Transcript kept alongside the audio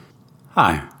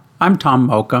Hi, I'm Tom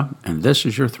Mocha, and this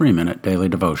is your 3-Minute Daily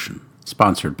Devotion,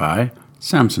 sponsored by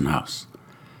Samson House.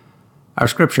 Our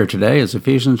scripture today is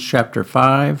Ephesians chapter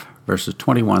 5, verses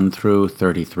 21 through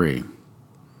 33.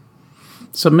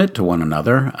 Submit to one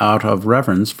another out of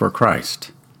reverence for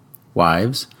Christ.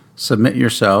 Wives, submit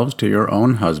yourselves to your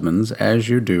own husbands as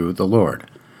you do the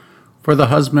Lord. For the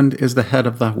husband is the head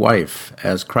of the wife,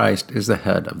 as Christ is the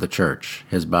head of the church,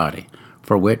 his body,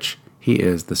 for which he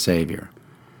is the Savior.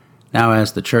 Now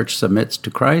as the church submits to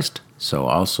Christ, so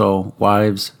also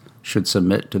wives should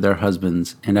submit to their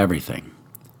husbands in everything.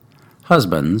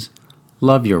 Husbands,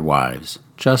 love your wives,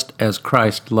 just as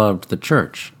Christ loved the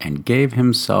church and gave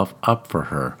himself up for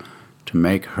her to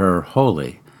make her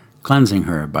holy, cleansing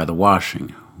her by the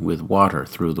washing with water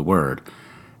through the word,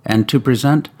 and to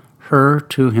present her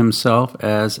to himself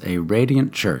as a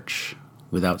radiant church,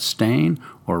 without stain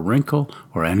or wrinkle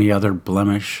or any other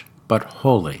blemish, but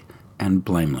holy and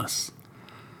blameless.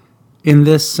 In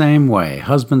this same way,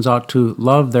 husbands ought to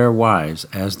love their wives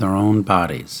as their own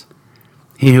bodies.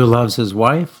 He who loves his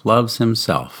wife loves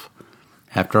himself.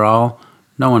 After all,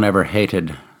 no one ever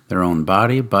hated their own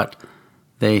body, but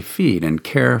they feed and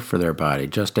care for their body,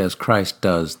 just as Christ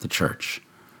does the church.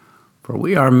 For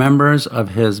we are members of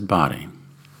his body.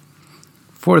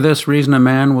 For this reason a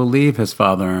man will leave his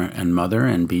father and mother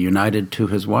and be united to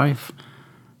his wife,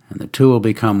 and the two will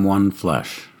become one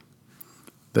flesh.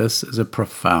 This is a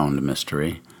profound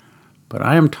mystery, but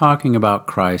I am talking about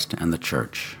Christ and the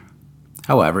church.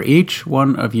 However, each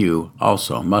one of you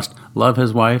also must love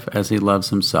his wife as he loves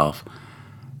himself,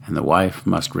 and the wife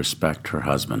must respect her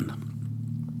husband.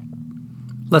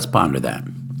 Let's ponder that.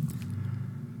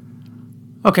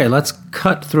 Okay, let's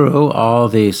cut through all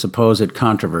the supposed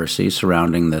controversy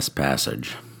surrounding this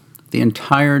passage. The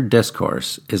entire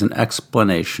discourse is an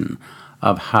explanation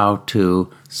of how to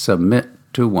submit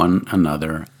to one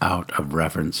another out of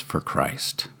reverence for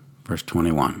Christ. Verse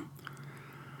 21.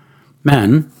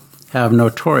 Men have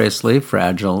notoriously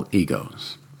fragile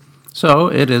egos, so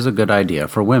it is a good idea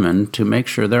for women to make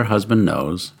sure their husband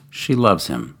knows she loves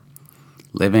him,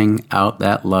 living out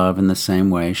that love in the same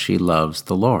way she loves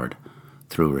the Lord,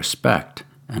 through respect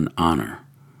and honor.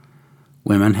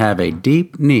 Women have a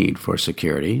deep need for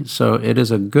security, so it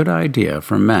is a good idea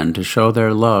for men to show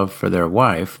their love for their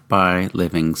wife by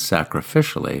living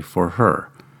sacrificially for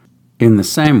her. In the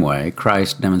same way,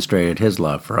 Christ demonstrated his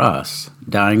love for us,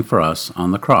 dying for us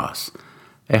on the cross.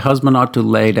 A husband ought to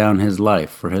lay down his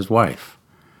life for his wife.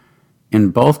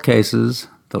 In both cases,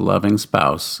 the loving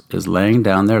spouse is laying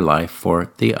down their life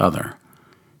for the other.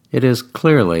 It is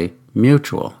clearly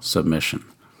mutual submission.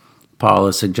 Paul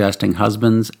is suggesting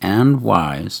husbands and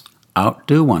wives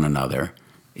outdo one another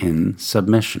in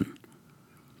submission.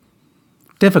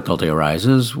 Difficulty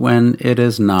arises when it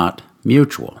is not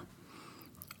mutual.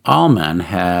 All men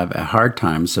have a hard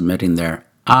time submitting their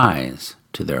eyes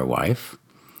to their wife.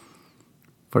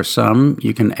 For some,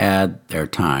 you can add their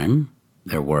time,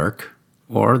 their work,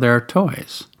 or their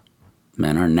toys.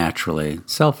 Men are naturally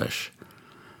selfish.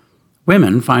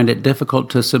 Women find it difficult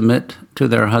to submit to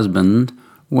their husband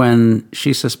when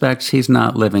she suspects he's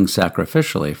not living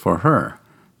sacrificially for her,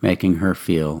 making her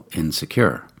feel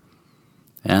insecure.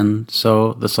 And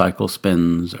so the cycle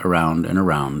spins around and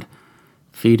around,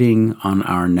 feeding on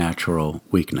our natural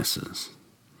weaknesses.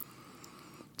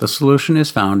 The solution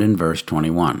is found in verse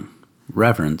 21,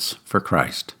 reverence for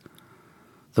Christ.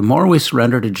 The more we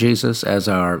surrender to Jesus as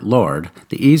our Lord,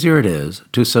 the easier it is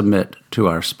to submit to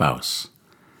our spouse.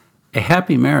 A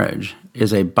happy marriage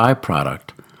is a byproduct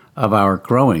of our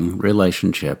growing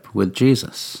relationship with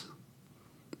Jesus.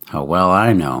 How well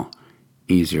I know,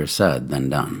 easier said than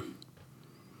done.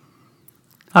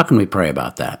 How can we pray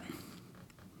about that?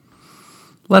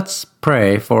 Let's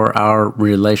pray for our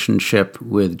relationship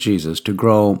with Jesus to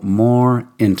grow more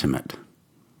intimate,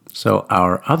 so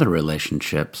our other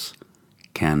relationships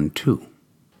can too.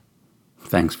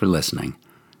 Thanks for listening,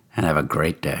 and have a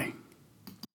great day.